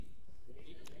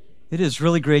It is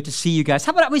really great to see you guys.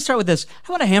 How about we start with this?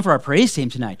 How about a hand for our praise team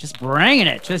tonight? Just bringing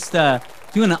it, just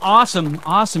doing an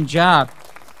awesome job.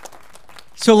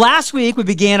 So last week we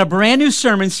began a brand new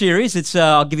sermon series. It's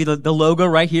I'll give you the logo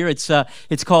right here.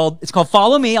 It's called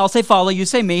Follow Me. I'll say follow. You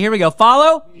say me. Here we go.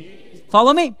 Follow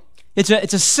me. It's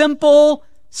a simple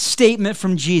statement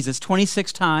from Jesus.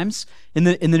 26 times in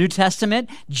the New Testament,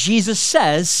 Jesus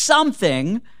says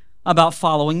something about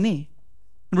following me.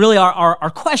 Really, our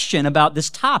question about this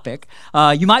topic,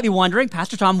 you might be wondering,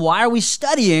 Pastor Tom, why are we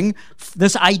studying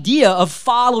this idea of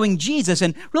following Jesus?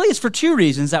 And really, it's for two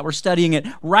reasons that we're studying it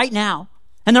right now.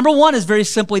 And number one is very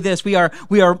simply this. We are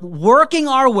working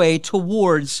our way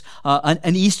towards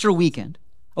an Easter weekend.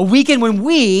 A weekend when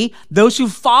we, those who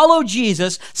follow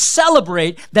Jesus,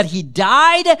 celebrate that he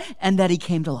died and that he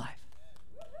came to life.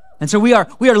 And so we are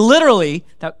literally,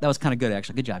 that was kind of good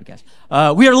actually, good job guys.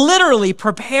 We are literally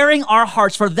preparing our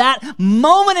hearts for that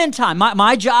moment in time.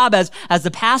 My job as the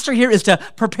pastor here is to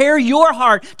prepare your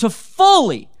heart to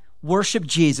fully worship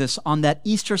Jesus on that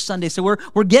Easter Sunday. So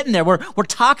we're getting there. We're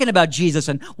talking about Jesus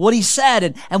and what he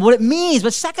said and what it means.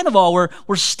 But second of all,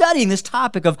 we're studying this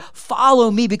topic of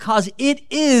follow me because it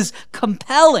is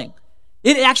compelling.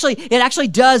 It actually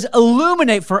does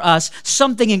illuminate for us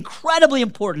something incredibly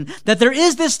important, that there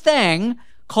is this thing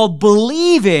called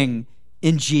believing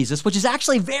in Jesus, which is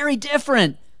actually very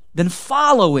different than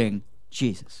following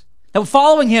Jesus. Now,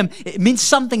 following him, it means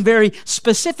something very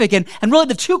specific. And really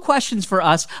the two questions for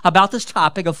us about this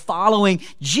topic of following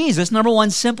Jesus, number one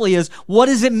simply is, what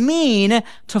does it mean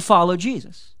to follow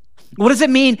Jesus? What does it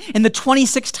mean in the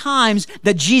 26 times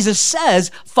that Jesus says,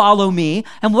 follow me?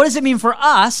 And what does it mean for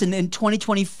us in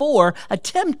 2024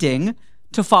 attempting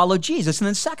to follow Jesus? And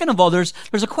then second of all, there's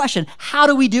a question. How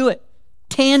do we do it?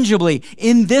 Tangibly,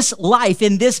 in this life,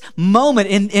 in this moment,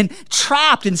 in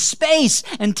trapped in space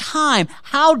and time,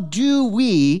 how do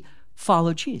we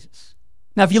follow Jesus?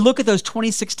 Now, if you look at those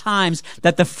 26 times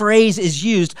that the phrase is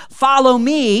used, follow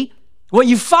me, what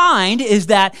you find is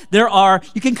that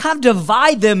you can kind of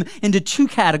divide them into two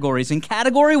categories. And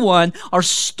category one are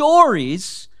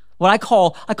stories, what I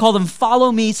call them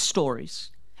follow me stories.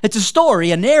 It's a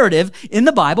story, a narrative in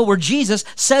the Bible where Jesus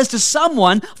says to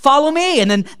someone, follow me,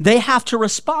 and then they have to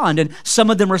respond. And some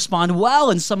of them respond well,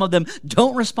 and some of them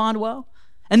don't respond well.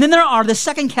 And then the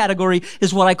second category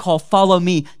is what I call follow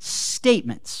me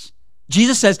statements.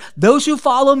 Jesus says, those who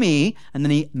follow me, and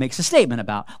then he makes a statement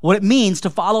about what it means to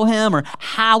follow him or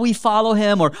how we follow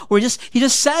him, or he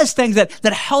just says things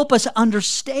that help us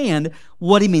understand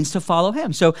what he means to follow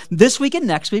him. So this week and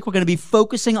next week, we're going to be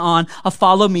focusing on a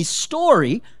follow me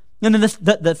story. And then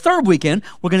the third weekend,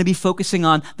 we're going to be focusing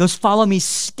on those follow me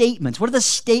statements. What do the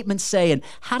statements say and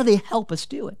how do they help us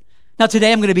do it? Now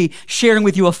today I'm going to be sharing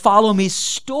with you a follow me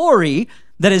story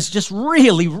that is just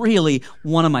really, really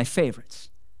one of my favorites.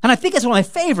 And I think it's one of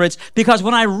my favorites because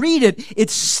when I read it,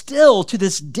 it's still to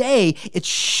this day, it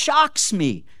shocks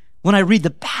me when I read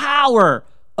the power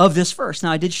of this verse.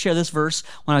 Now, I did share this verse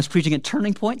when I was preaching at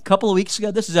Turning Point a couple of weeks ago.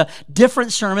 This is a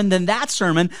different sermon than that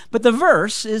sermon, but the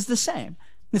verse is the same.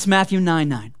 It's Matthew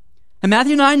 9:9. And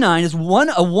Matthew 9:9 is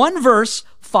a one verse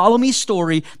follow me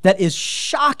story that is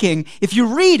shocking if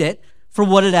you read it for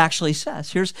what it actually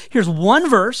says. Here's one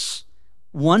verse,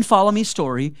 one follow me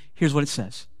story. Here's what it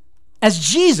says. As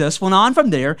Jesus went on from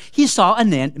there, he saw a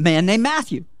man named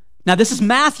Matthew. Now, this is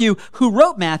Matthew, who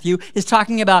wrote Matthew, is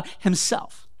talking about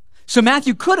himself. So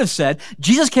Matthew could have said,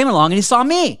 Jesus came along and he saw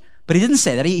me. But he didn't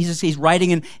say that. He's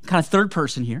writing in kind of third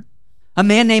person here. A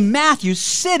man named Matthew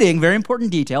sitting, very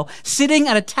important detail, sitting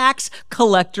at a tax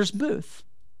collector's booth.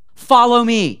 Follow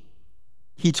me,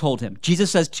 he told him.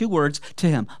 Jesus says two words to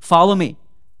him, follow me.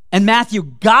 And Matthew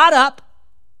got up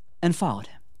and followed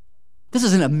him. This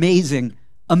is an amazing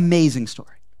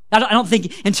story. I don't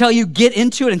think until you get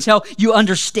into it, until you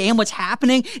understand what's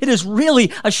happening, it is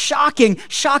really a shocking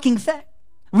thing.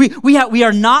 We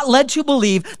are not led to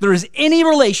believe there is any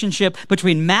relationship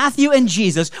between Matthew and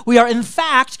Jesus. We are in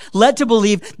fact led to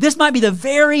believe this might be the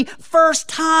very first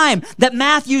time that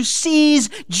Matthew sees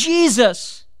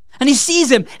Jesus. And he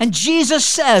sees him and Jesus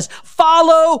says,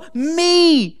 follow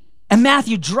me. And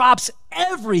Matthew drops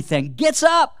everything, gets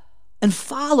up and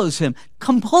follows him,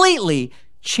 completely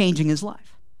changing his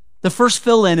life. The first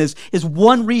fill-in is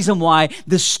one reason why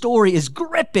this story is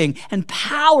gripping and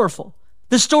powerful.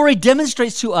 The story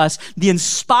demonstrates to us the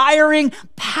inspiring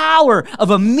power of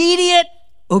immediate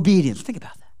obedience. Think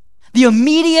about that. The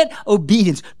immediate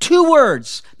obedience. Two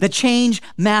words that change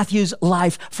Matthew's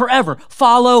life forever.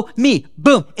 Follow me.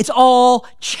 Boom. It's all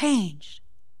changed.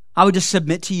 I would just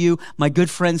submit to you, my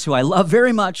good friends who I love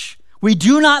very much, we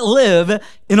do not live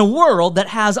in a world that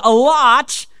has a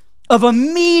lot of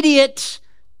immediate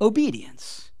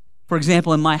obedience. For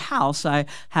example, in my house, I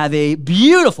have a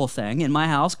beautiful thing in my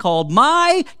house called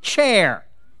my chair.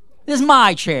 This is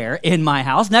my chair in my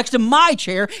house. Next to my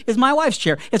chair is my wife's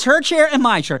chair. It's her chair and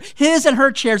my chair. His and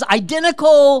her chairs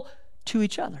identical to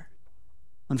each other.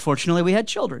 Unfortunately, we had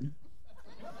children.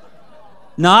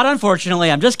 Not unfortunately,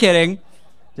 I'm just kidding.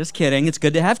 Just kidding. It's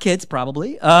good to have kids,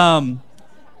 probably.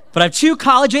 But I have two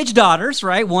college-age daughters,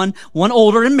 right? One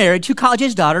older and married, two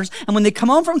college-age daughters. And when they come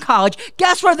home from college,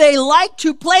 guess where they like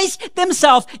to place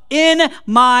themselves? In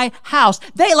my house.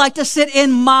 They like to sit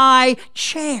in my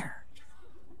chair.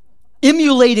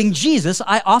 Emulating Jesus,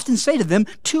 I often say to them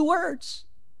 2 words.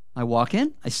 I walk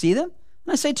in, I see them,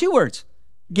 and I say 2 words.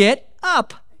 Get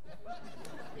up.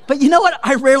 But you know what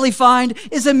I rarely find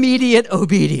is immediate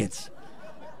obedience.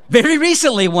 Very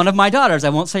recently, one of my daughters, I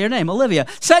won't say her name, Olivia,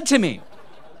 said to me,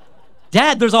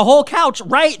 Dad, there's a whole couch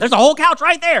right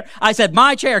there. I said,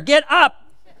 my chair, get up.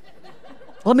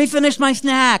 Let me finish my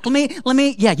snack.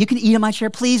 Yeah, you can eat in my chair,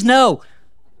 please. No,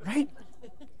 right?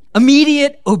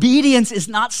 Immediate obedience is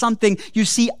not something you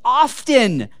see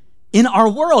often in our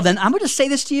world. And I'm going to say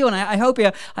this to you, and I hope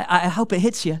it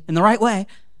hits you in the right way.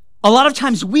 A lot of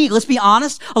times let's be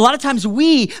honest, a lot of times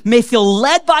we may feel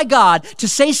led by God to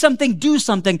say something, do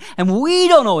something, and we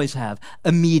don't always have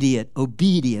immediate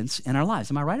obedience in our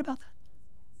lives. Am I right about that?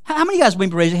 How many of you guys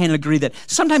would raise your hand and agree that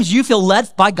sometimes you feel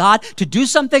led by God to do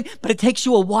something, but it takes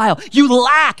you a while? You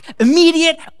lack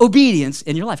immediate obedience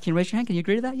in your life. Can you raise your hand? Can you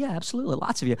agree to that? Yeah, absolutely.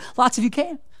 Lots of you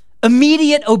can.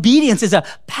 Immediate obedience is a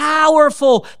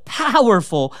powerful,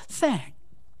 powerful thing.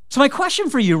 So my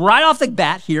question for you right off the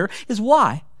bat here is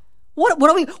why?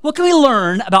 What can we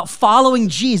learn about following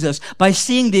Jesus by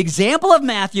seeing the example of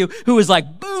Matthew, who is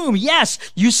like, boom, yes,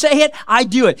 you say it, I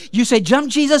do it. You say,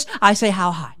 jump, Jesus, I say,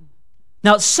 how high?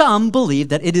 Now, some believe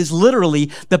that it is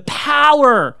literally the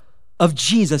power of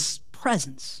Jesus'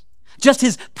 presence. Just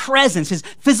his presence, his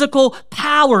physical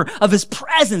power of his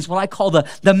presence, what I call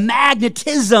the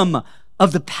magnetism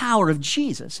of the power of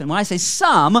Jesus. And when I say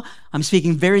some, I'm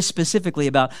speaking very specifically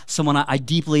about someone I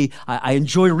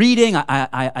enjoy reading,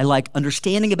 I like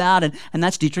understanding about, and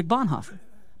that's Dietrich Bonhoeffer.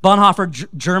 Bonhoeffer,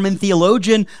 German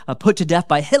theologian, put to death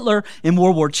by Hitler in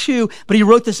World War II, but he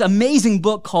wrote this amazing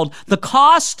book called The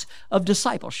Cost of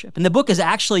Discipleship. And the book is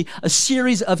actually a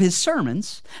series of his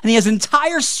sermons, and he has an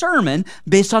entire sermon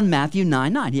based on Matthew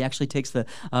 9:9. He actually takes the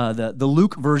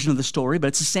Luke version of the story, but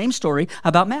it's the same story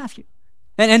about Matthew.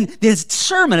 And this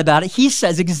sermon about it, he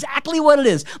says exactly what it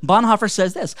is. Bonhoeffer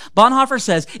says this. Bonhoeffer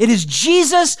says, it is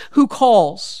Jesus who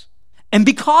calls. And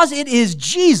because it is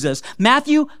Jesus,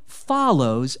 Matthew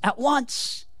follows at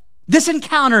once. This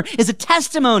encounter is a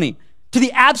testimony to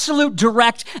the absolute,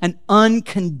 direct, and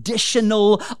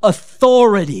unconditional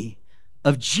authority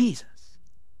of Jesus.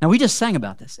 Now, we just sang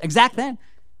about this exact thing.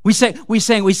 We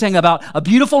sang about a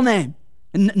beautiful name.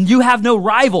 And you have no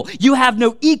rival. You have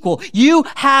no equal. You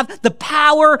have the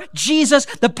power, Jesus,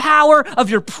 the power of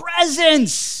your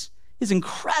presence is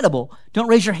incredible. Don't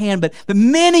raise your hand, but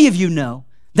many of you know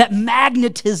that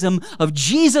magnetism of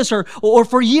Jesus, or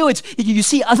for you, it's you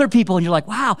see other people and you're like,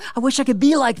 wow, I wish I could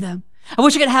be like them. I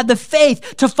wish I could have the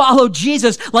faith to follow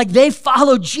Jesus like they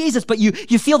followed Jesus, but you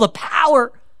feel the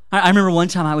power. I remember one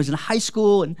time I was in high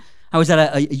school and I was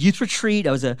at a youth retreat.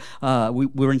 We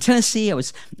were in Tennessee.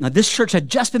 This church had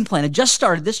just been planted, just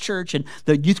started this church, and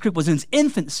the youth group was in its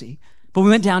infancy. But we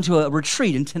went down to a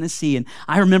retreat in Tennessee, and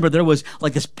I remember there was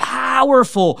like this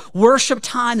powerful worship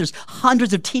time. There's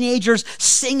hundreds of teenagers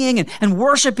singing and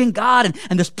worshiping God,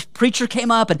 and this preacher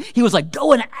came up, and he was like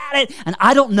going at it, and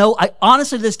I don't know.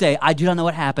 Honestly, to this day, I do not know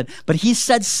what happened, but he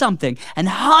said something, and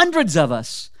hundreds of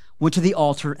us went to the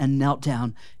altar and knelt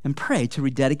down and prayed to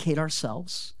rededicate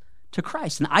ourselves to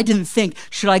Christ. And I didn't think,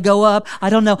 should I go up? I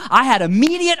don't know. I had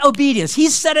immediate obedience. He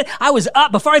said it. I was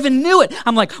up before I even knew it.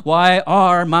 I'm like, why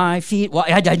are my feet? Why?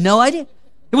 I had no idea.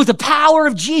 It was the power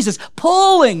of Jesus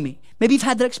pulling me. Maybe you've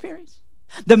had that experience.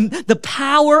 The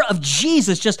power of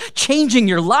Jesus just changing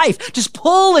your life, just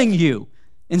pulling you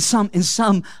in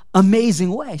some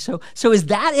amazing way. So is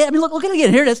that it? I mean, look at it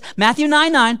again. Here it is. Matthew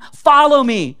 9:9, follow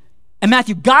me. And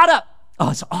Matthew got up. Oh,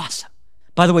 it's awesome.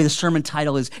 By the way, the sermon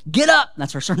title is Get Up.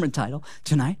 That's our sermon title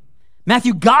tonight.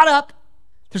 Matthew got up.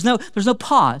 There's no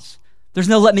pause. There's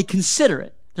no let me consider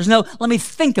it. There's no let me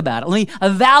think about it. Let me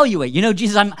evaluate. You know,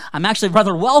 Jesus, I'm actually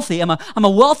rather wealthy. I'm a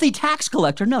wealthy tax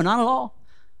collector. No, not at all.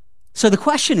 So the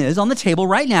question is on the table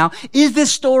right now, is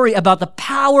this story about the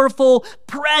powerful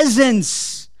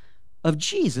presence of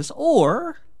Jesus,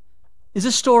 or is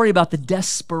this story about the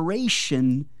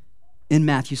desperation in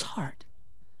Matthew's heart?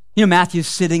 You know, Matthew's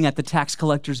sitting at the tax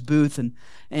collector's booth,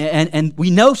 and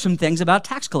we know some things about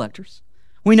tax collectors.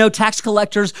 We know tax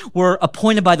collectors were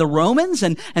appointed by the Romans,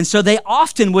 and so they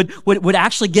often would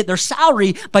actually get their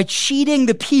salary by cheating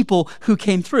the people who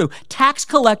came through. Tax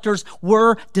collectors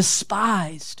were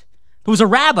despised. There was a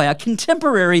rabbi, a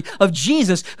contemporary of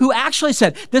Jesus, who actually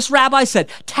said, this rabbi said,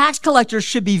 tax collectors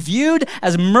should be viewed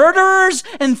as murderers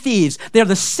and thieves. They're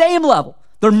the same level.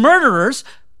 They're murderers.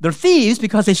 They're thieves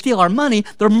because they steal our money.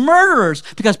 They're murderers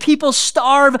because people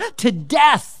starve to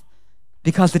death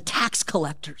because the tax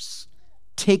collectors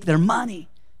take their money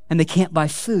and they can't buy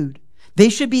food. They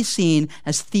should be seen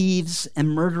as thieves and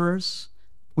murderers.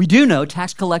 We do know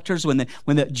tax collectors, when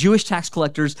the Jewish tax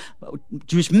collectors,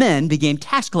 Jewish men became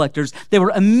tax collectors, they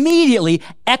were immediately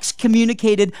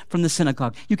excommunicated from the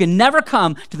synagogue. You can never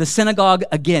come to the synagogue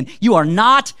again. You are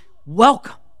not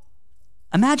welcome.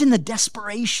 Imagine the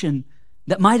desperation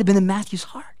that might have been in Matthew's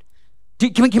heart.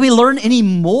 Can we learn any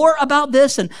more about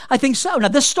this? And I think so. Now,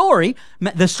 the story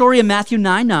of Matthew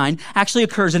 9:9 actually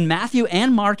occurs in Matthew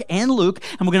and Mark and Luke,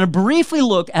 and we're going to briefly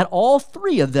look at all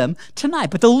three of them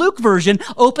tonight. But the Luke version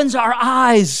opens our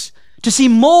eyes to see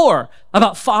more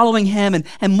about following him,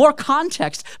 and more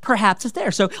context perhaps is there.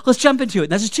 So let's jump into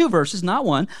it. This is two verses, not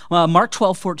one. Mark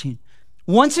 12:14.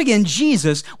 Once again,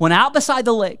 Jesus went out beside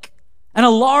the lake, and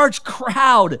a large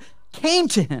crowd came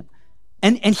to him.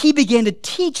 And he began to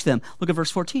teach them. Look at verse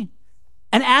 14.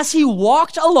 And as he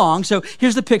walked along, so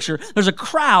here's the picture. There's a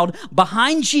crowd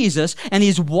behind Jesus, and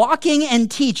he's walking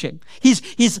and teaching.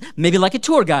 He's maybe like a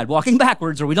tour guide walking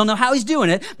backwards, or we don't know how he's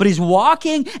doing it, but he's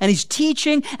walking and he's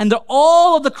teaching, and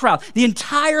all of the crowd, the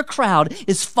entire crowd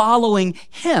is following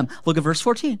him. Look at verse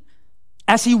 14.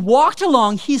 As he walked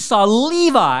along, he saw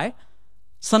Levi,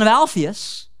 son of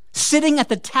Alphaeus, sitting at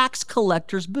the tax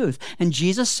collector's booth. And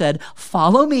Jesus said,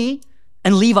 "Follow me."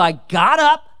 And Levi got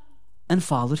up and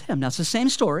followed him. Now, it's the same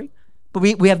story, but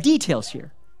we have details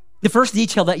here. The first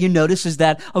detail that you notice is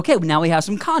that, okay, now we have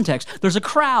some context. There's a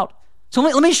crowd. So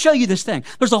let me show you this thing.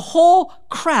 There's a whole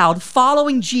crowd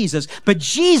following Jesus, but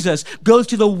Jesus goes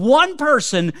to the one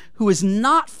person who is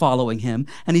not following him,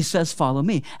 and he says, "Follow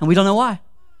me." And we don't know why.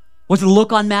 What's the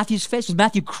look on Matthew's face? Was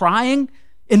Matthew crying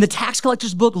in the tax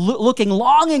collector's book, looking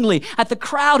longingly at the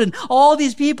crowd, and all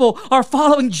these people are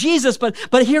following Jesus, but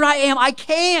here I am, I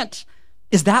can't.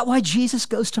 Is that why Jesus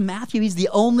goes to Matthew? He's the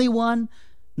only one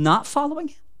not following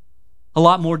him? A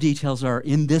lot more details are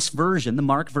in this version, the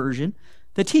Mark version,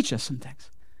 that teach us some things.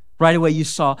 Right away, you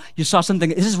saw something.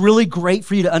 This is really great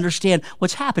for you to understand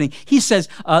what's happening. He says,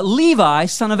 Levi,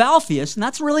 son of Alphaeus, and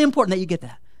that's really important that you get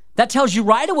that. That tells you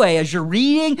right away as you're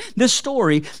reading this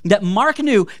story that Mark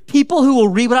knew people who will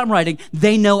read what I'm writing,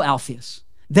 they know Alphaeus.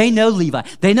 They know Levi.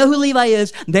 They know who Levi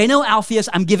is. They know Alphaeus.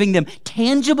 I'm giving them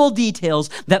tangible details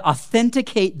that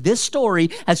authenticate this story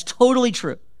as totally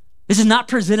true. This is not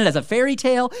presented as a fairy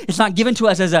tale. It's not given to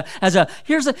us as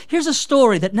here's a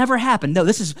story that never happened. No,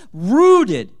 this is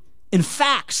rooted in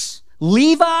facts.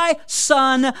 Levi,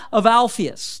 son of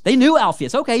Alphaeus. They knew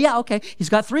Alphaeus. Okay. He's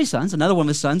got three sons. Another one of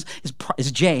his sons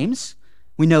is James.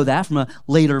 We know that from a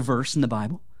later verse in the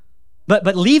Bible.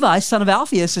 But Levi, son of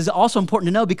Alphaeus, is also important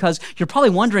to know because you're probably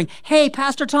wondering, hey,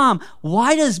 Pastor Tom,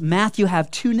 why does Matthew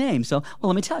have two names? So, well,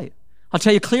 let me tell you. I'll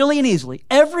tell you clearly and easily.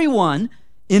 Everyone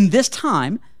in this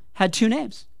time had two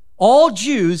names. All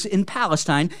Jews in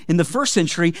Palestine in the first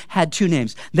century had two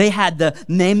names. They had the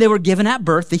name they were given at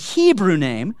birth, the Hebrew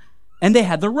name, and they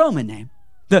had the Roman name.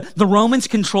 The Romans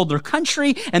controlled their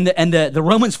country, and the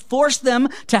Romans forced them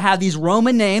to have these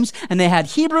Roman names, and they had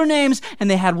Hebrew names, and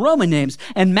they had Roman names.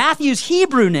 And Matthew's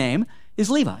Hebrew name is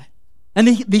Levi. And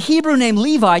the Hebrew name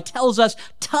Levi tells us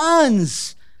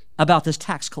tons about this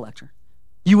tax collector.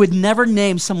 You would never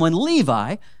name someone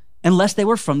Levi unless they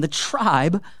were from the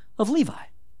tribe of Levi.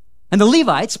 And the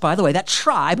Levites, by the way, that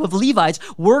tribe of Levites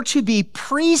were to be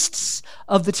priests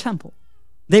of the temple.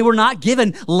 They were not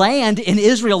given land in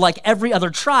Israel like every other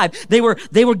tribe. They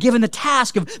were given the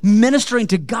task of ministering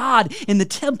to God in the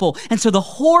temple. And so the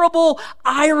horrible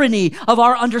irony of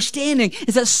our understanding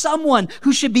is that someone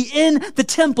who should be in the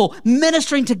temple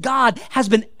ministering to God has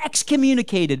been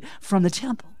excommunicated from the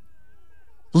temple.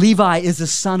 Levi is the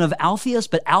son of Alphaeus,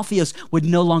 but Alphaeus would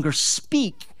no longer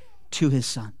speak to his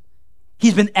son.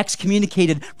 He's been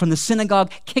excommunicated from the synagogue,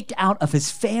 kicked out of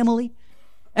his family.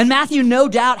 And Matthew no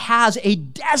doubt has a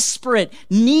desperate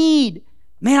need.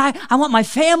 Man, I want my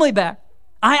family back.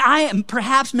 I am,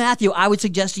 perhaps Matthew, I would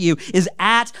suggest to you, is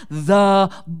at the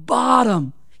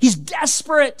bottom. He's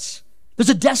desperate. There's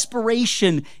a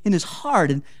desperation in his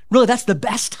heart. And really, that's the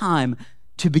best time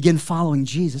to begin following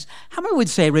Jesus. How many would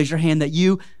say, raise your hand, that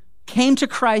you came to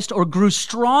Christ or grew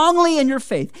strongly in your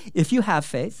faith, if you have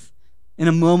faith, in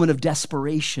a moment of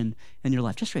desperation in your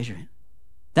life? Just raise your hand.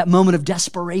 That moment of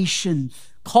desperation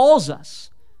calls us.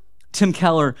 Tim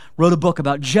Keller wrote a book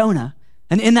about Jonah,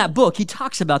 and in that book, he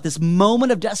talks about this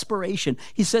moment of desperation.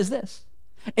 He says this: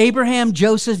 Abraham,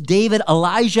 Joseph, David,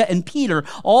 Elijah, and Peter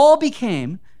all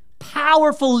became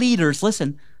powerful leaders,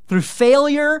 listen, through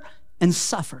failure and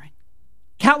suffering.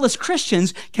 Countless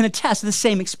Christians can attest to the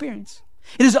same experience.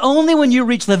 It is only when you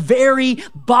reach the very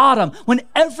bottom, when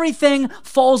everything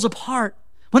falls apart,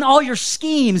 when all your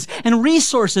schemes and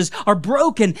resources are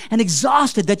broken and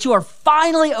exhausted, that you are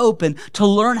finally open to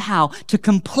learn how to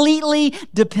completely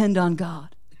depend on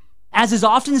God. As is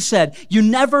often said, you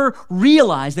never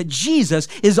realize that Jesus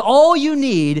is all you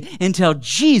need until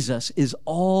Jesus is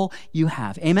all you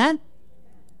have. Amen?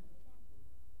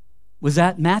 Was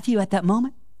that Matthew at that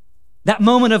moment? That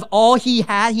moment of all he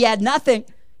had nothing.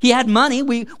 He had money.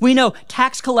 We know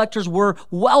tax collectors were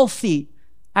wealthy.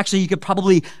 Actually, you could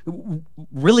probably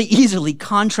really easily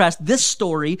contrast this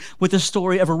story with the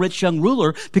story of a rich young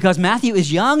ruler, because Matthew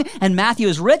is young and Matthew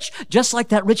is rich, just like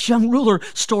that rich young ruler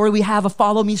story. We have a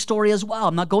follow me story as well.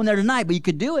 I'm not going there tonight, but you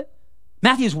could do it.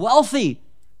 Matthew's wealthy.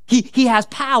 He has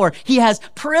power. He has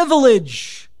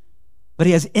privilege, but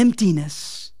he has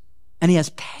emptiness and he has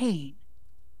pain.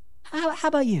 How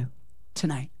about you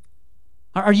tonight?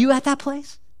 Are you at that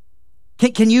place?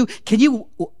 Can you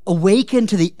awaken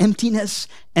to the emptiness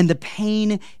and the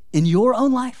pain in your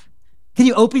own life? Can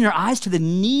you open your eyes to the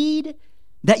need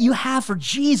that you have for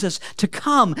Jesus to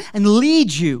come and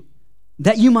lead you,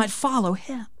 that you might follow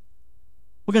him?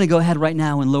 We're going to go ahead right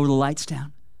now and lower the lights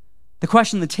down. The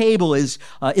question on the table is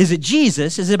it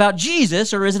Jesus? Is it about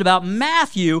Jesus, or is it about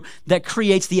Matthew that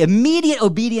creates the immediate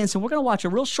obedience? And we're going to watch a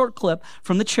real short clip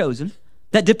from The Chosen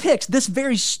that depicts this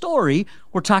very story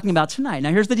we're talking about tonight.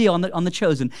 Now, here's the deal on The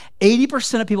Chosen.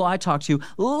 80% of people I talk to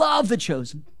love The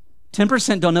Chosen.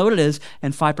 10% don't know what it is,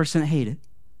 and 5% hate it.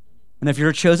 And if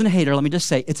you're a Chosen hater, let me just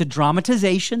say, it's a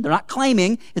dramatization. They're not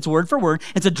claiming, it's word for word.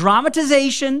 It's a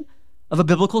dramatization of a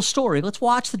biblical story. Let's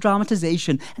watch the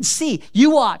dramatization and see.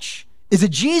 You watch. Is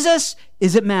it Jesus?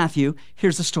 Is it Matthew?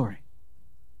 Here's the story.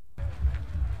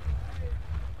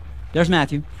 There's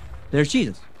Matthew. There's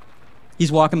Jesus. He's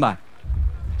walking by.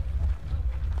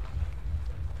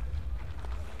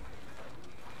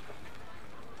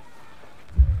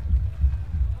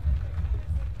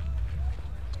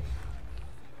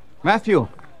 Matthew.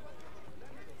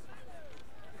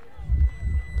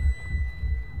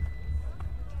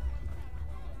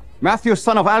 Matthew,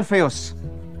 son of Alphaeus.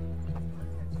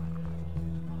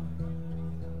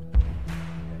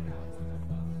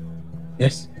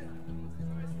 Yes.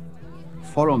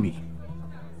 Follow me.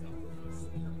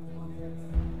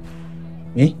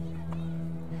 Me?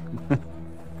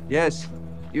 Yes,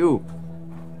 you.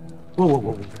 Whoa.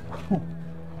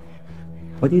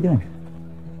 What are you doing?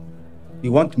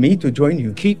 You want me to join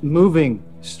you? Keep moving,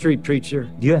 street preacher.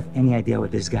 Do you have any idea what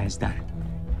this guy has done?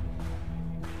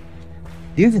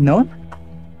 Do you even know him?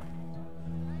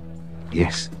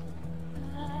 Yes.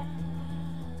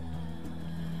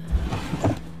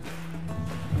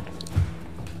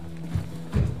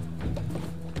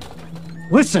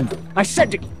 Listen, I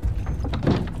said to...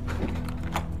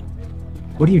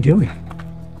 What are you doing?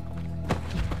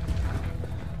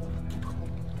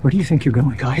 Where do you think you're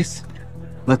going? Guys,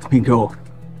 let me go.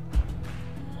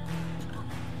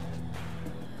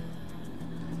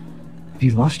 Have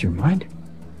you lost your mind?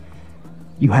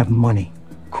 You have money.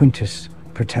 Quintus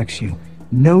protects you.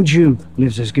 No Jew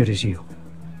lives as good as you.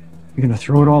 You're gonna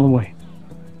throw it all away.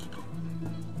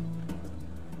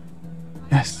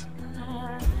 Yes.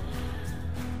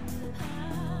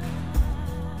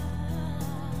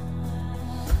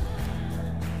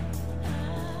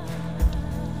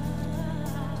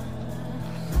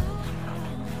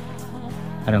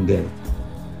 I don't get it.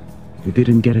 You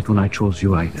didn't get it when I chose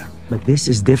you either. But this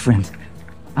is different.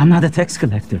 I'm not a tax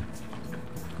collector.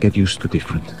 Get used to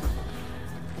different.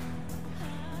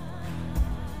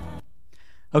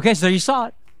 Okay, so you saw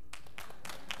it.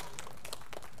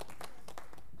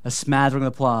 A smattering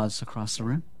of applause across the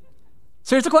room.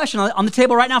 So here's the question on the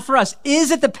table right now for us. Is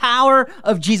it the power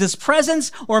of Jesus'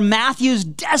 presence or Matthew's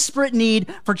desperate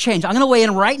need for change? I'm going to weigh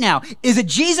in right now. Is it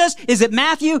Jesus? Is it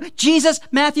Matthew? Jesus,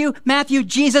 Matthew, Matthew,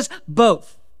 Jesus?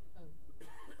 Both.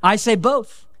 I say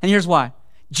both. And here's why.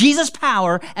 Jesus'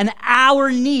 power and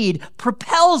our need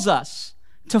propels us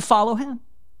to follow him.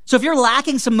 So if you're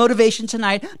lacking some motivation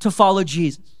tonight to follow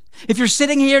Jesus, if you're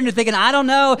sitting here and you're thinking, I don't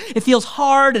know, it feels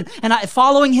hard, and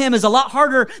following him is a lot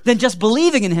harder than just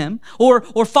believing in him, or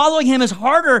following him is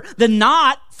harder than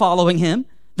not following him,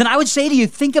 then I would say to you,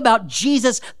 think about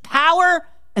Jesus' power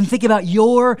and think about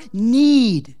your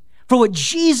need for what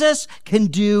Jesus can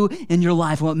do in your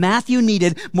life. And what Matthew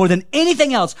needed more than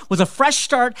anything else was a fresh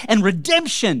start and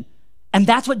redemption. And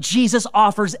that's what Jesus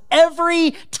offers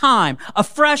every time, a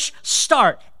fresh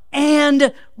start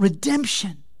and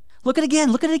redemption. Look at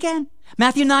it again.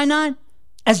 Matthew 9:9.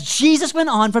 As Jesus went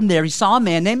on from there, he saw a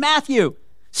man named Matthew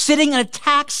sitting in a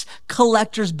tax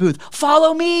collector's booth.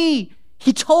 Follow me,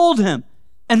 he told him.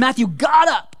 And Matthew got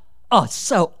up. Oh, it's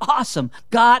so awesome.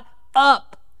 Got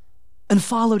up and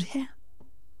followed him.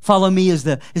 Follow me is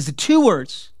the two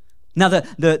words. Now,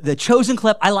 the chosen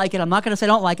clip, I like it. I'm not going to say I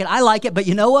don't like it. I like it, but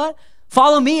you know what?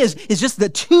 Follow me is just the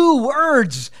two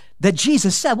words that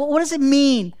Jesus said. Well, what does it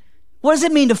mean? What does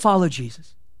it mean to follow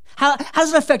Jesus? How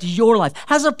does it affect your life?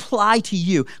 How does it apply to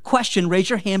you? Question, raise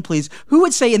your hand, please. Who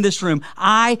would say in this room,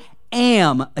 I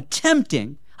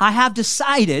have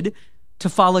decided to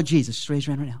follow Jesus? Just raise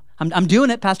your hand right now. I'm doing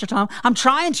it, Pastor Tom. I'm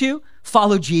trying to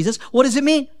follow Jesus. What does it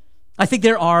mean? I think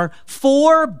there are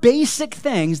 4 basic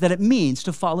things that it means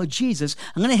to follow Jesus.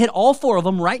 I'm going to hit all 4 of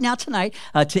them right now tonight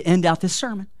to end out this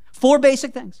sermon. 4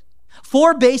 basic things.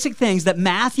 4 basic things that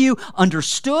Matthew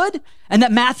understood and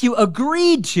that Matthew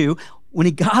agreed to when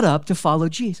he got up to follow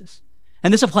Jesus.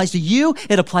 And this applies to you.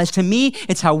 It applies to me.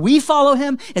 It's how we follow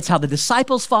him. It's how the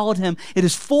disciples followed him. It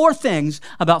is 4 things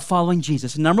about following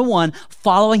Jesus. Number 1,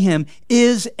 following him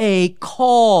is a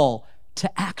call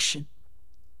to action.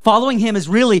 Following him is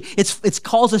really, it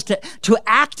calls us to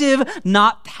active,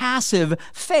 not passive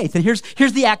faith. And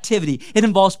here's the activity. It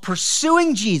involves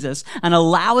pursuing Jesus and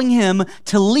allowing him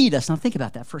to lead us. Now think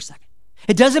about that for a second.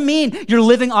 It doesn't mean you're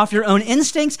living off your own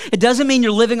instincts. It doesn't mean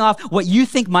you're living off what you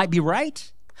think might be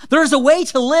right. There is a way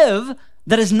to live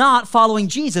that is not following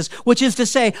Jesus, which is to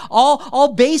say,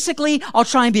 I'll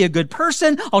try and be a good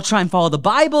person. I'll try and follow the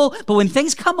Bible. But when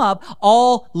things come up,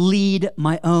 I'll lead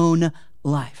my own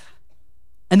life.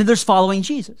 And then there's following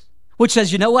Jesus, which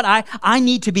says, you know what? I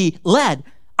need to be led.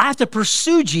 I have to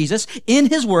pursue Jesus in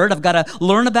his word. I've got to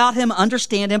learn about him,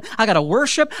 understand him. I've got to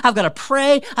worship. I've got to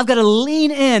pray. I've got to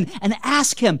lean in and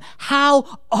ask him,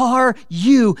 how are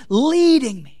you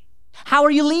leading me? How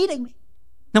are you leading me?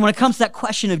 Now, when it comes to that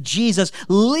question of Jesus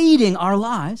leading our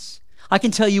lives, I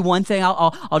can tell you one thing.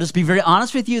 I'll just be very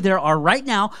honest with you. There are right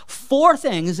now 4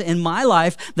 things in my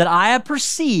life that I have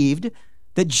perceived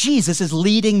that Jesus is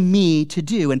leading me to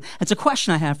do. And it's a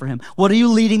question I have for him. What are you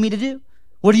leading me to do?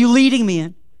 What are you leading me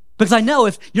in? Because I know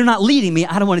if you're not leading me,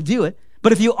 I don't want to do it.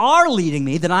 But if you are leading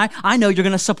me, then I know you're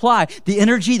going to supply the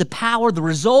energy, the power, the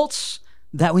results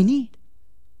that we need.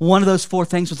 One of those 4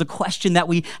 things was a question that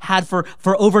we had for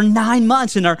over 9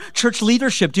 months in our church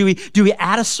leadership. Do we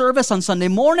add a service on Sunday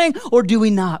morning or do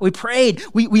we not? We prayed,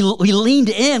 we leaned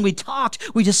in, we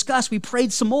talked, we discussed, we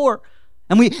prayed some more.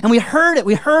 And we heard it.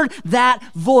 We heard that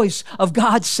voice of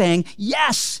God saying,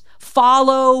 yes,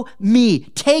 follow me.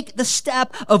 Take the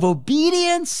step of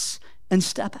obedience and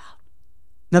step out.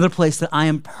 Another place that I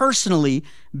am personally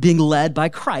being led by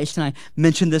Christ, and I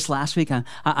mentioned this last week.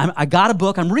 I got a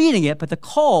book, I'm reading it, but the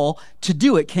call to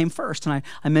do it came first. And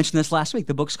I mentioned this last week.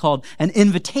 The book's called An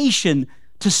Invitation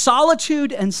to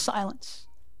Solitude and Silence.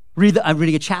 I'm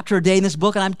reading a chapter a day in this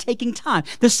book, and I'm taking time.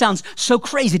 This sounds so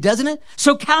crazy, doesn't it?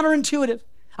 So counterintuitive.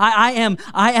 I am,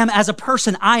 as a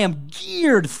person, I am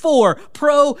geared for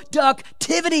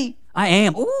productivity. I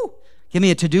am. Ooh, give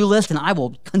me a to-do list, and I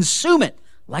will consume it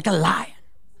like a lion.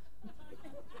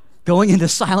 Going into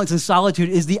silence and solitude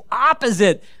is the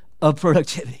opposite of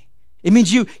productivity. It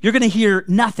means you're going to hear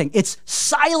nothing. It's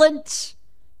silent,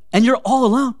 and you're all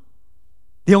alone.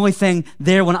 The only thing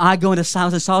there when I go into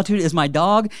silence and solitude is my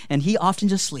dog, and he often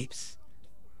just sleeps.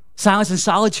 Silence and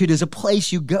solitude is a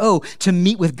place you go to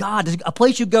meet with God, a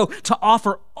place you go to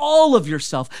offer all of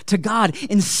yourself to God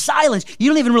in silence. You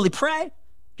don't even really pray.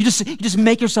 You just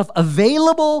make yourself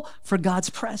available for God's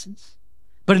presence.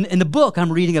 But in the book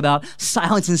I'm reading about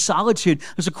silence and solitude,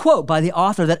 there's a quote by the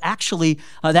author that actually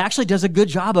does a good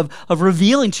job of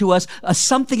revealing to us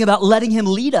something about letting him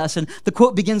lead us. And the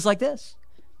quote begins like this.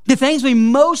 The things we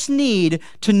most need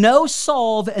to know,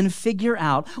 solve, and figure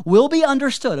out will be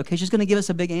understood. Okay, she's going to give us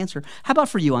a big answer. How about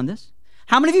for you on this?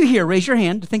 How many of you here, raise your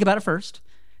hand to think about it first.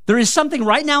 There is something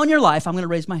right now in your life, I'm going to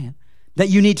raise my hand, that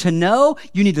you need to know,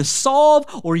 you need to solve,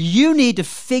 or you need to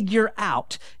figure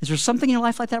out. Is there something in your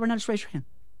life like that right now? Just raise your hand.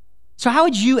 So how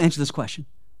would you answer this question?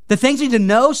 The things you need to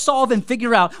know, solve, and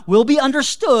figure out will be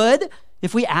understood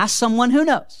if we ask someone who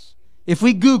knows, if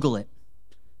we Google it.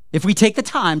 If we take the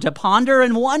time to ponder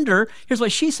and wonder, here's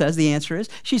what she says the answer is.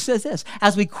 She says this,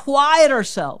 as we quiet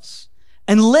ourselves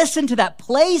and listen to that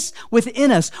place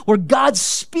within us where God's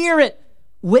Spirit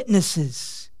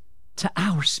witnesses to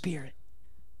our spirit.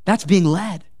 That's being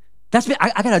led.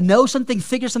 I got to know something,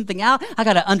 figure something out. I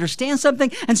got to understand something.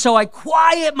 And so I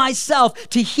quiet myself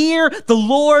to hear the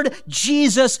Lord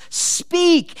Jesus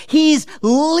speak. He's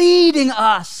leading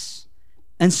us.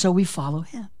 And so we follow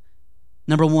him.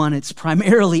 Number one, it's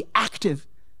primarily active.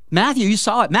 Matthew, you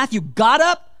saw it. Matthew got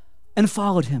up and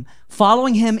followed him.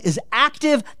 Following him is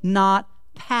active, not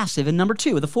passive. And number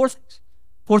two, the four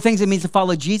things it means to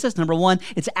follow Jesus. Number one,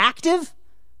 it's active.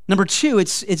 Number two,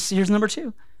 here's number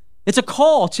two. It's a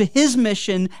call to his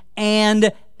mission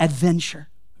and adventure.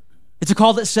 It's a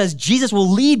call that says Jesus will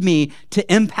lead me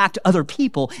to impact other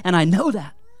people, and I know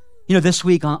that. You know, this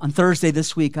week, on Thursday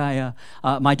this week,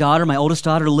 my daughter, my oldest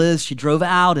daughter, Liz, she drove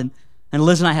out, and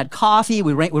Liz and I had coffee.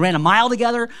 We ran a mile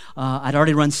together. I'd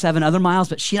already run 7 other miles,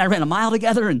 but she and I ran a mile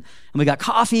together, and we got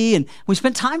coffee, and we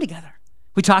spent time together.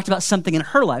 We talked about something in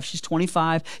her life. She's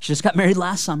 25. She just got married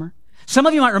last summer. Some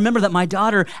of you might remember that my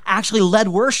daughter actually led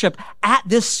worship at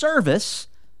this service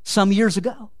some years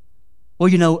ago. Well,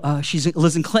 you know, she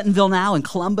lives in Clintonville now, in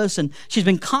Columbus, and she's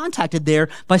been contacted there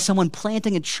by someone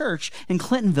planting a church in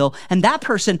Clintonville. And that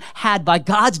person had, by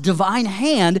God's divine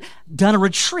hand, done a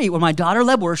retreat where my daughter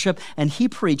led worship, and he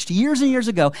preached years and years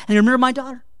ago. And you remember my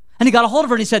daughter? And he got a hold of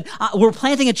her and he said, we're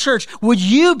planting a church. Would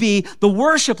you be the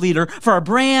worship leader for our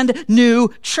brand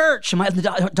new church? And my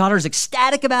daughter is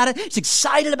ecstatic about it. She's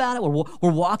excited about it.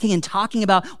 We're walking and talking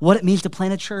about what it means to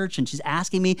plant a church. And she's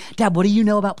asking me, Dad, what do you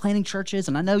know about planting churches?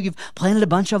 And I know you've planted a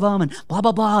bunch of them and blah,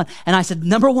 blah, blah. And I said,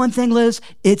 number one thing, Liz,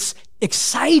 it's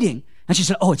exciting. And she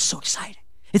said, oh, it's so exciting.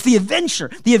 It's the adventure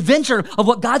of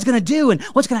what God's going to do and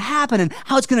what's going to happen and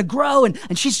how it's going to grow.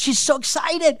 And she's so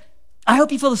excited. I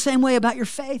hope you feel the same way about your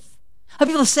faith. I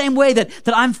feel the same way that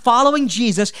I'm following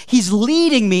Jesus. He's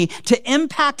leading me to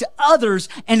impact others,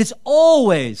 and it's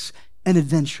always an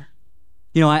adventure.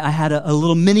 You know, I had a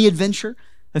little mini adventure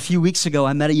a few weeks ago.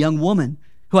 I met a young woman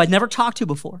who I'd never talked to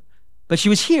before, but she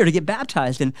was here to get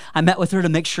baptized, and I met with her to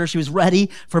make sure she was ready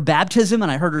for baptism,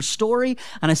 and I heard her story,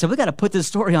 and I said, we got to put this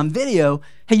story on video.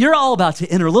 Hey, you're all about to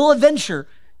enter a little adventure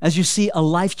as you see a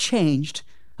life changed,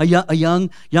 a young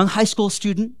high school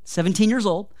student, 17 years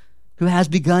old, who has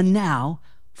begun now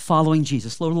following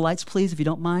Jesus. Lower the lights, please, if you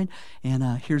don't mind. And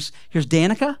here's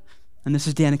Danica, and this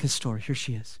is Danica's story. Here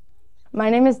she is. My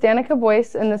name is Danica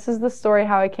Boyce, and this is the story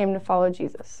how I came to follow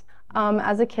Jesus.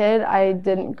 As a kid, I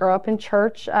didn't grow up in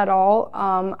church at all.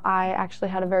 I actually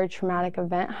had a very traumatic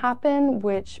event happen,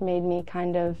 which made me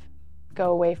kind of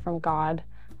go away from God.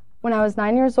 When I was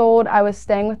 9 years old, I was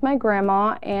staying with my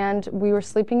grandma, and we were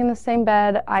sleeping in the same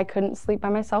bed. I couldn't sleep by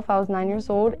myself. I was 9 years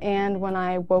old, and when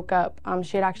I woke up,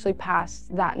 she had actually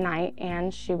passed that night,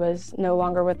 and she was no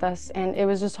longer with us, and it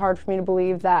was just hard for me to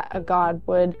believe that a God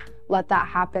would let that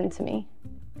happen to me.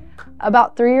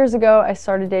 About 3 years ago, I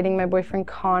started dating my boyfriend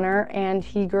Connor, and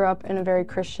he grew up in a very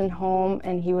Christian home,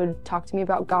 and he would talk to me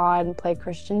about God and play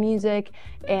Christian music,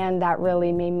 and that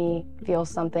really made me feel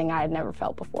something I had never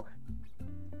felt before.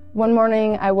 One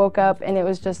morning I woke up and it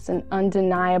was just an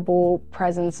undeniable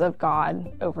presence of God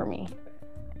over me.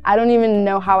 I don't even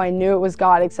know how I knew it was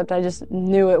God, except I just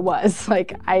knew it was.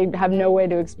 Like, I have no way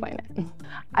to explain it.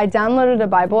 I downloaded a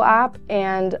Bible app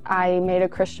and I made a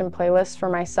Christian playlist for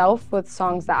myself with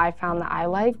songs that I found that I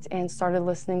liked and started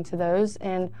listening to those,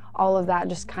 and all of that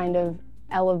just kind of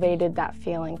elevated that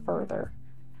feeling further.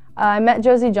 I met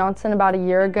Josie Johnson about a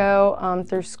year ago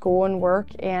through school and work,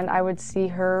 and I would see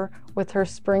her with her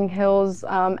Spring Hills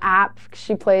app.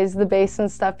 She plays the bass and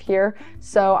stuff here.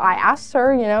 So I asked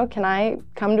her, you know, can I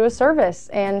come to a service?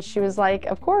 And she was like,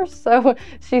 of course. So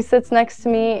she sits next to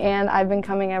me, and I've been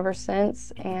coming ever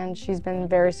since, and she's been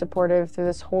very supportive through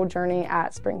this whole journey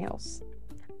at Spring Hills.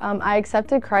 I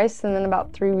accepted Christ, and then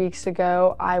about 3 weeks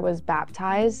ago, I was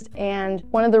baptized. And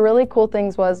one of the really cool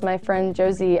things was my friend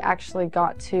Josie actually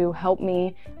got to help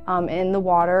me in the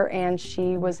water, and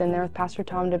she was in there with Pastor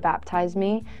Tom to baptize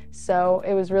me. So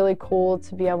it was really cool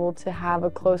to be able to have a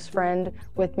close friend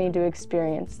with me to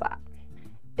experience that.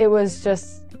 It was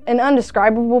just an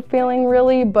indescribable feeling,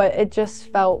 really, but it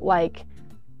just felt like,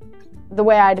 the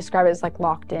way I describe it is like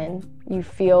locked in. You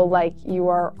feel like you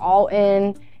are all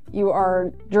in, you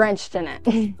are drenched in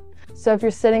it. So if you're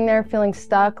sitting there feeling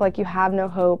stuck, like you have no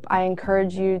hope, I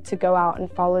encourage you to go out and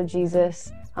follow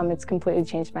Jesus. It's completely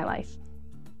changed my life.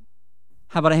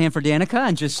 How about a hand for Danica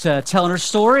and just telling her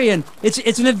story? And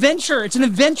it's an adventure. It's an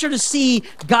adventure to see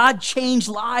God change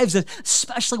lives,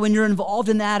 especially when you're involved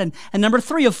in that. And number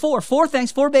 3 of 4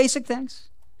 things, 4 basic things.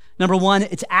 Number 1,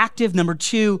 it's active. Number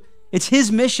 2, it's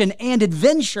his mission and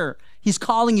adventure he's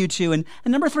calling you to. And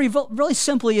number 3, really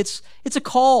simply, it's a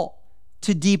call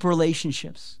to deep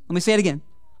relationships. Let me say it again.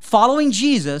 Following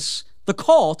Jesus, The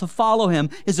call to follow him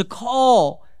is a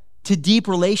call to deep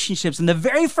relationships. And the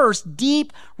very first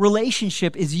deep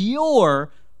relationship is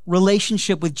your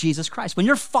relationship with Jesus Christ. When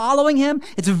you're following him,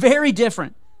 it's very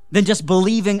different than just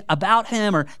believing about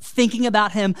him or thinking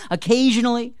about him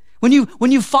occasionally. When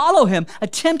you follow him,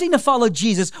 attempting to follow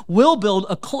Jesus will build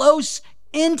a close,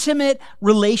 intimate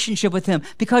relationship with him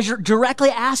because you're directly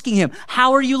asking him,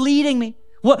 how are you leading me?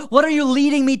 What are you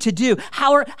leading me to do?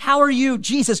 How are you,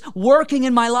 Jesus, working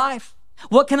in my life?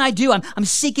 What can I do? I'm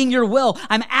seeking your will.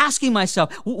 I'm asking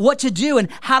myself what to do and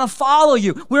how to follow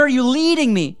you. Where are you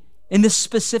leading me in this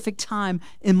specific time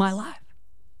in my life?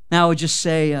 Now, I would just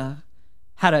say,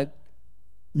 had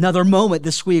another moment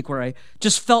this week where I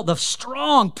just felt the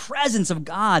strong presence of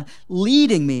God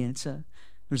leading me.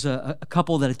 There's a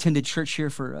couple that attended church here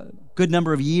for a good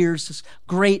number of years, just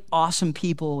great, awesome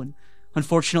people. And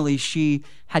unfortunately, she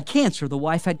had cancer. The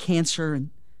wife had cancer.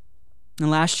 And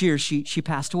last year, she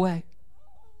passed away.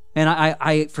 And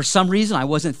I, for some reason, I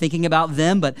wasn't thinking about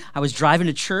them, but I was driving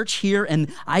to church here, and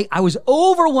I was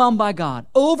overwhelmed by God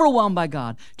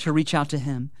to reach out to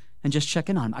him and just check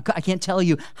in on him. I can't tell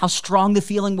you how strong the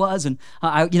feeling was. And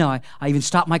I even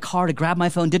stopped my car to grab my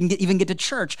phone, didn't even get to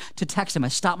church to text him. I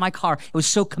stopped my car. It was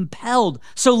so compelled,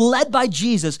 so led by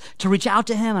Jesus to reach out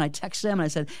to him. And I texted him and I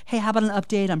said, hey, how about an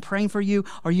update? I'm praying for you.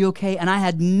 Are you okay? And I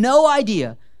had no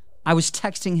idea I was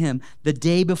texting him the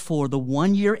day before the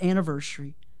 1-year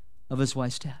anniversary of his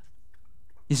wife's death.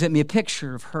 He sent me a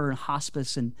picture of her in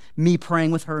hospice and me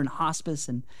praying with her in hospice.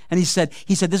 And he said,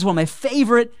 this is one of my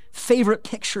favorite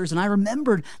pictures. And I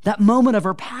remembered that moment of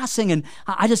her passing. And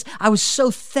I was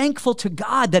so thankful to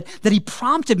God that he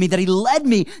prompted me, that he led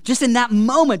me just in that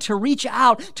moment to reach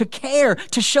out, to care,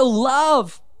 to show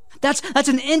love. That's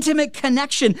an intimate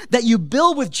connection that you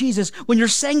build with Jesus when you're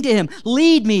saying to him,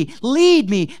 lead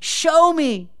me, show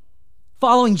me.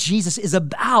 Following Jesus is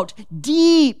about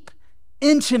deep,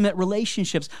 intimate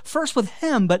relationships, first with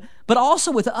him, but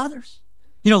also with others.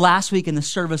 You know, last week in the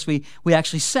service, we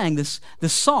actually sang this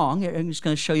song. I'm just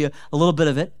going to show you a little bit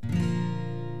of it.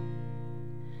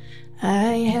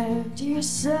 I have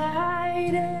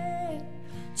decided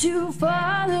to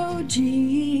follow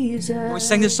Jesus. We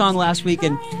sang this song last week,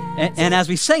 and as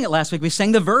we sang it last week, we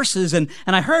sang the verses, and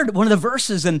I heard one of the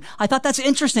verses, and I thought that's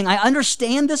interesting. I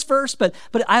understand this verse, but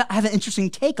I have an interesting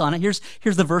take on it. Here's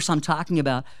the verse I'm talking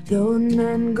about. Though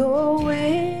none go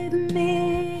with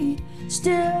me,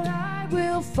 still I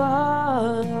will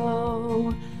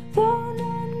follow. Though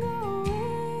none go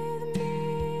with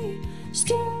me,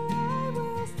 still I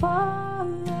will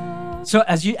follow. So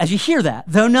as you hear that,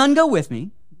 though none go with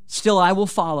me, still I will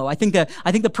follow. I think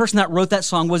the person that wrote that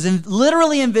song was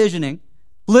literally envisioning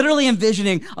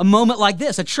a moment like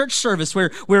this, a church service where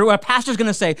a pastor's going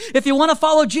to say, if you want to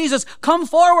follow Jesus, come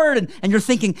forward. And you're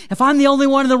thinking, if I'm the only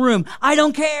one in the room, I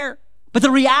don't care. But the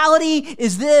reality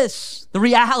is this.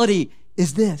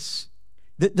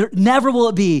 Never will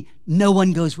it be, no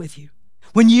one goes with you.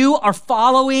 When you are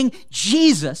following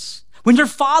Jesus, when you're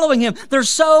following him, there's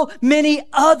so many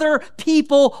other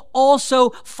people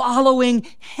also following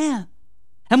him.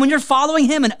 And when you're following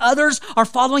him and others are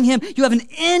following him, you have an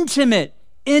intimate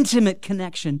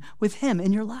connection with him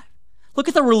in your life. Look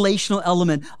at the relational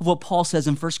element of what Paul says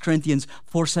in 1 Corinthians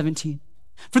 4:17.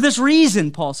 For this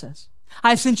reason, Paul says, I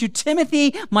have sent you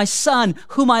Timothy, my son,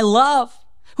 whom I love,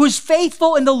 who is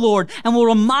faithful in the Lord and will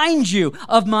remind you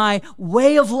of my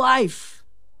way of life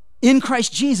in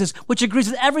Christ Jesus, which agrees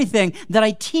with everything that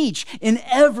I teach in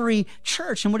every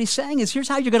church. And what he's saying is, here's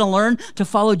how you're going to learn to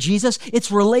follow Jesus.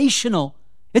 It's relational.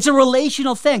 It's a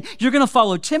relational thing. You're going to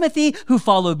follow Timothy, who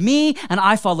followed me, and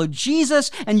I followed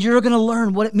Jesus, and you're going to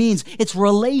learn what it means. It's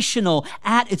relational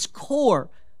at its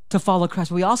core to follow Christ.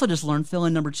 But we also just learned, fill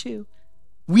in number 2.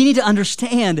 We need to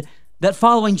understand that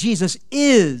following Jesus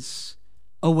is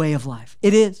a way of life.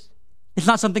 It is. It's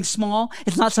not something small.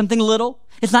 It's not something little.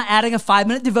 It's not adding a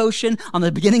 5-minute devotion on the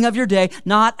beginning of your day.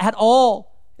 Not at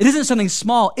all. It isn't something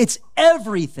small. It's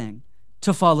everything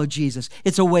to follow Jesus.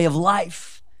 It's a way of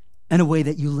life and a way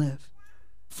that you live.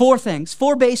 4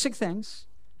 basic things.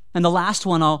 And the last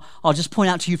one I'll just point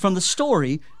out to you from the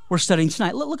story we're studying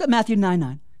tonight. Look at Matthew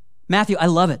 9:9. Matthew, I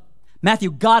love it.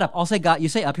 Matthew got up. I'll say got. You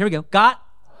say up. Here we go. Got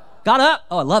up.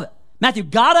 Oh, I love it. Matthew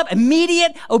got up.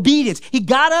 Immediate obedience. He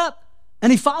got up.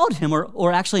 And he followed him,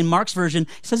 or actually in Mark's version,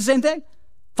 he says the same thing.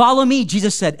 Follow me,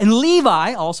 Jesus said. And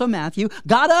Levi, also Matthew,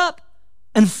 got up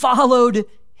and followed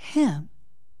him.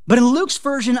 But in Luke's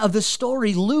version of the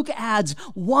story, Luke adds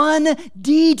one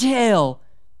detail,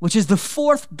 which is the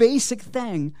 4th basic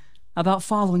thing about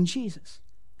following Jesus.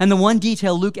 And the one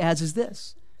detail Luke adds is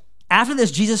this. After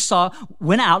this, Jesus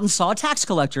went out and saw a tax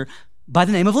collector by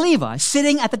the name of Levi,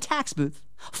 sitting at the tax booth.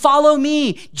 Follow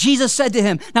me, Jesus said to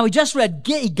him. Now, we just read,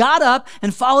 he got up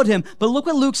and followed him. But look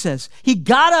what Luke says. He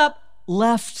got up,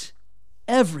 left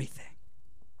everything,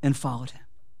 and followed him.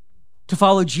 To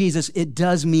follow Jesus, it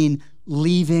does mean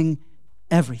leaving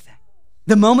everything.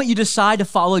 The moment you decide to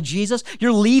follow Jesus,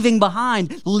 you're leaving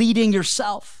behind leading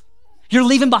yourself. You're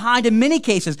leaving behind, in many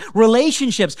cases,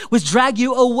 relationships which drag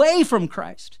you away from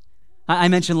Christ. I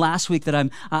mentioned last week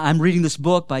that I'm reading this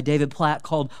book by David Platt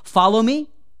called Follow Me.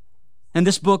 And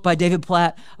this book by David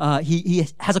Platt, he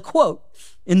has a quote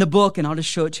in the book, and I'll just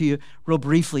show it to you real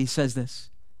briefly. He says this: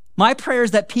 "My prayer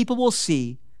is that people will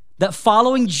see that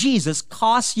following Jesus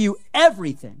costs you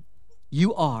everything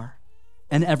you are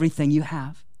and everything you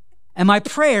have. And my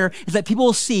prayer is that people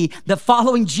will see that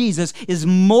following Jesus is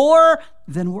more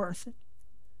than worth it."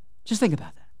 Just think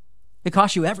about that. It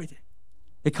costs you everything.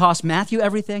 It cost Matthew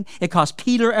everything. It cost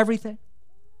Peter everything.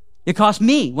 It cost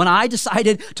me. When I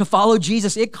decided to follow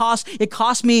Jesus, it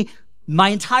cost me my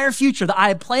entire future that I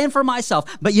had planned for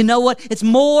myself. But you know what? It's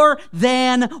more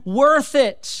than worth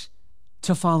it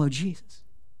to follow Jesus.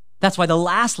 That's why the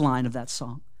last line of that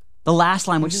song, the last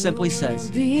line which simply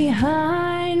says,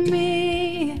 "Behind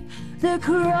me, the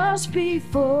cross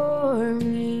before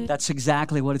me." That's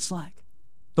exactly what it's like.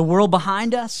 The world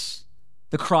behind us,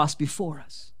 the cross before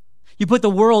us. You put the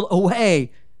world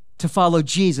away to follow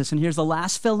Jesus. And here's the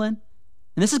last fill-in.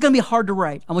 And this is going to be hard to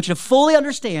write. I want you to fully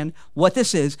understand what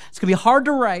this is. It's going to be hard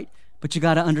to write, but you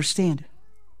got to understand it.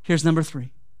 Here's number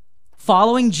 3.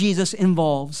 Following Jesus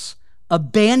involves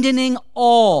abandoning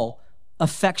all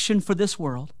affection for this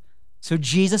world so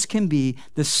Jesus can be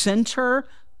the center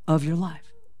of your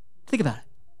life. Think about it.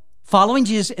 Following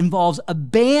Jesus involves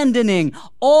abandoning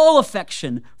all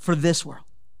affection for this world.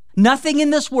 Nothing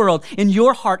in this world, in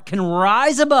your heart, can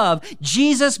rise above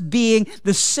Jesus being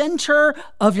the center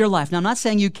of your life. Now, I'm not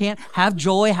saying you can't have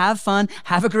joy, have fun,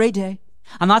 have a great day.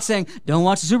 I'm not saying don't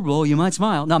watch the Super Bowl, you might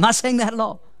smile. No, I'm not saying that at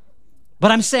all.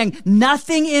 But I'm saying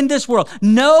nothing in this world,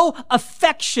 no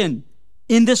affection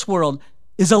in this world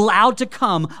is allowed to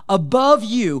come above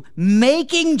you,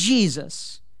 making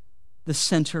Jesus the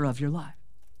center of your life.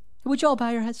 Would you all bow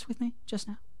your heads with me just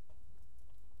now?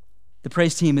 The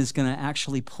praise team is going to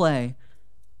actually play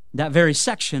that very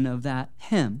section of that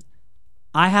hymn.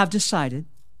 I have decided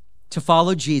to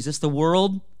follow Jesus, the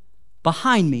world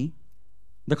behind me,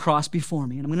 the cross before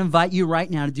me. And I'm going to invite you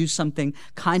right now to do something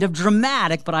kind of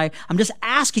dramatic, but I'm just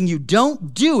asking you,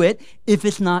 don't do it if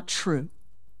it's not true.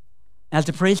 As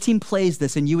the praise team plays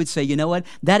this, and you would say, you know what?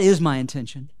 That is my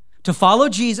intention. To follow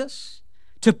Jesus,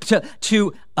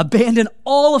 to abandon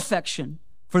all affection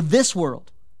for this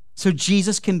world, so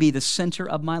Jesus can be the center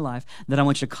of my life. Then I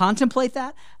want you to contemplate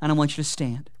that, and I want you to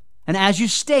stand. And as you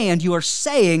stand, you are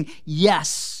saying,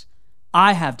 yes,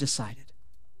 I have decided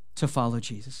to follow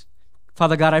Jesus.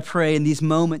 Father God, I pray in these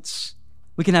moments,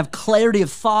 we can have clarity of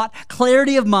thought,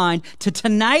 clarity of mind to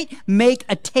tonight make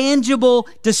a tangible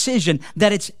decision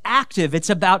that it's active. It's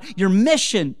about your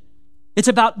mission. It's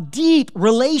about deep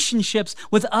relationships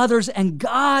with others. And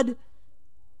God,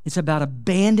 it's about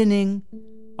abandoning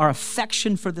our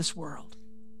affection for this world,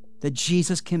 that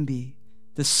Jesus can be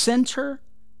the center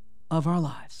of our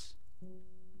lives.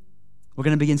 We're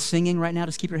going to begin singing right now.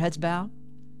 Just keep your heads bowed.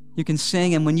 You can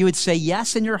sing, and when you would say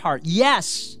yes in your heart,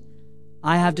 yes,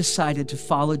 I have decided to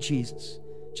follow Jesus,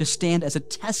 just stand as a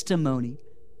testimony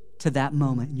to that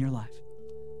moment in your life.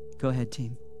 Go ahead,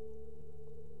 team.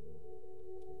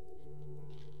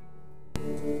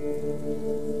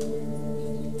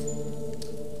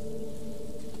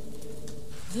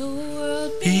 The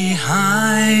world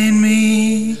Behind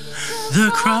me, the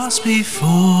cross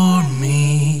before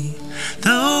me. The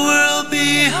world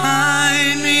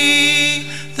behind me,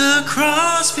 the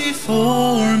cross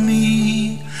before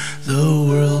me. The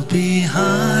world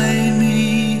behind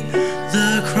me,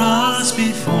 the cross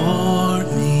before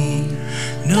me.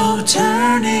 No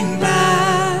turning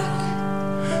back,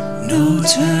 no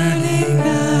turning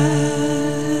back.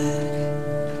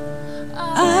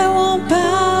 I won't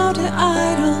bow to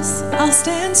idols, I'll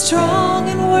stand strong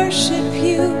and worship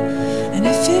you. And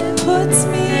if it puts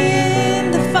me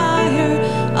in the fire,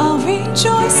 I'll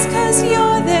rejoice 'cause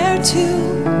you're there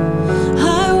too.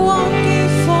 I won't be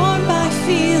formed by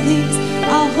feelings,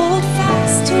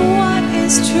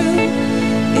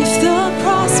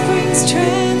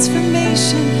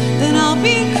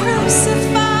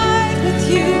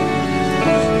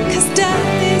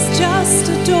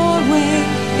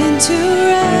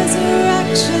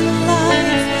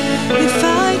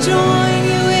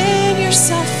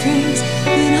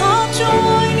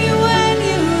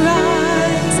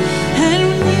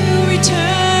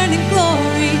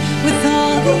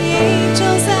 the